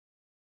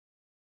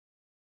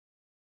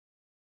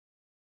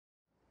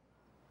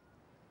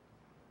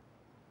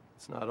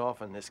It's not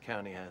often this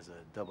county has a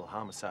double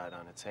homicide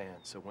on its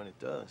hands, so when it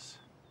does,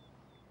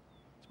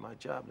 it's my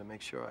job to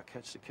make sure I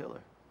catch the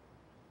killer.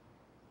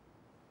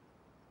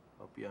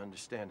 Hope you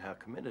understand how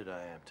committed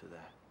I am to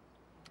that.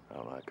 I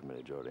don't know how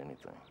committed you are to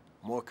anything.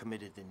 More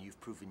committed than you've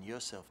proven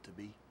yourself to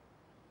be.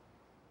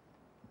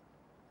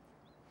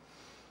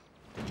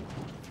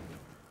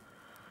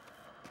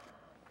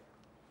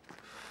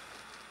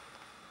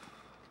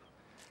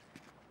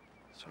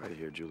 Sorry to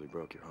hear Julie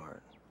broke your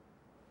heart.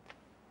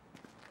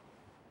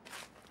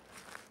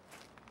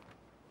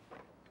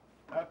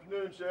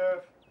 Afternoon,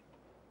 Sheriff.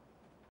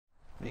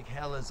 Big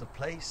hell is a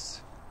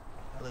place.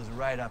 Hell is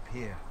right up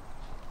here.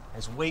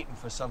 It's waiting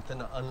for something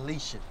to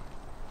unleash it.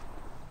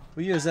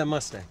 What year is that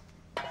Mustang?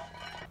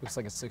 Looks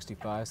like a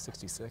 65,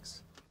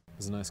 66. It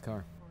was a nice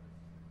car.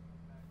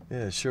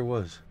 Yeah, it sure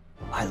was.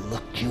 I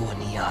looked you in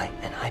the eye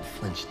and I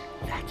flinched.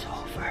 That's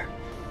over.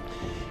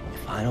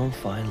 If I don't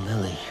find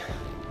Lily,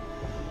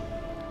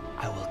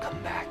 I will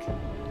come back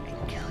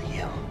and kill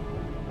you.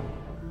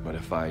 But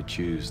if I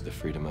choose the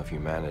freedom of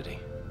humanity,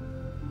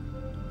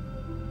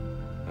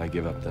 I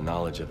give up the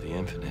knowledge of the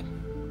infinite.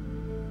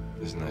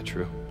 Isn't that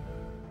true?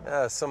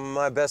 Yeah, some of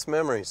my best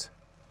memories.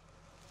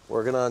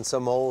 Working on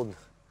some old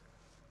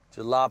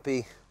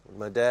jalopy with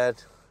my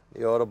dad,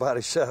 the auto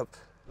body shop.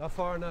 Not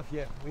far enough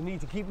yet. We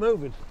need to keep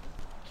moving.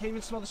 Can't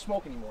even smell the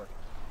smoke anymore.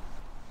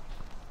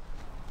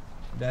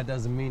 That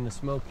doesn't mean the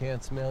smoke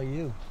can't smell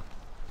you.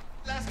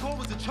 Last call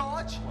was a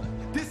charge.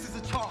 This is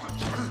a charge.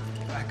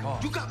 Back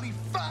off. You got me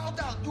fouled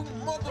out, you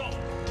mother.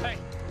 Hey.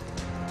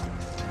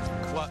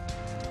 What?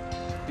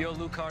 Yo,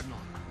 Lou Cardinal.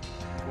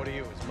 What are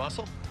you, his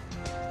muscle?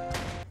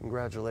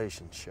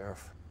 Congratulations,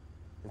 Sheriff.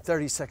 In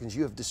 30 seconds,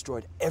 you have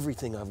destroyed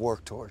everything I've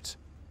worked towards.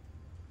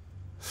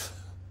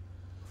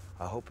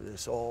 I hope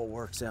this all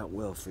works out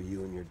well for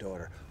you and your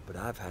daughter, but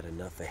I've had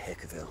enough of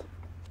Hickville.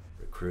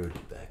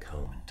 Recruited back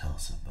home in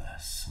Tulsa by a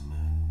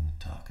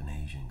smooth-talking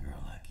Asian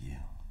girl like you.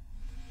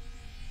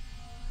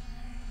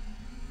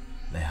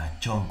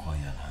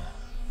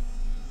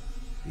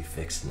 Be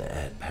fixing to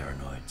add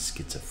paranoid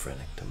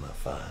schizophrenic to my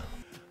file.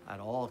 I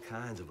had all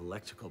kinds of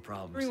electrical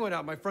problems. Spring went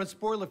out. My front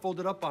spoiler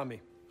folded up on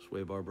me.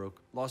 Sway bar broke.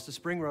 Lost the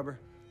spring rubber.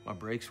 My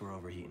brakes were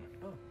overheating.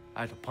 Oh.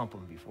 I had to pump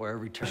them before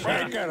every turn.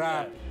 Shake it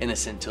up.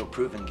 Innocent till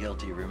proven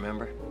guilty,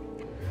 remember?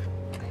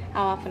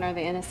 How often are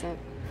they innocent?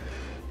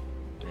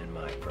 In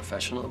my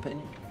professional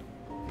opinion,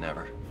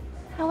 never.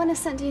 How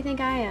innocent do you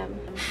think I am?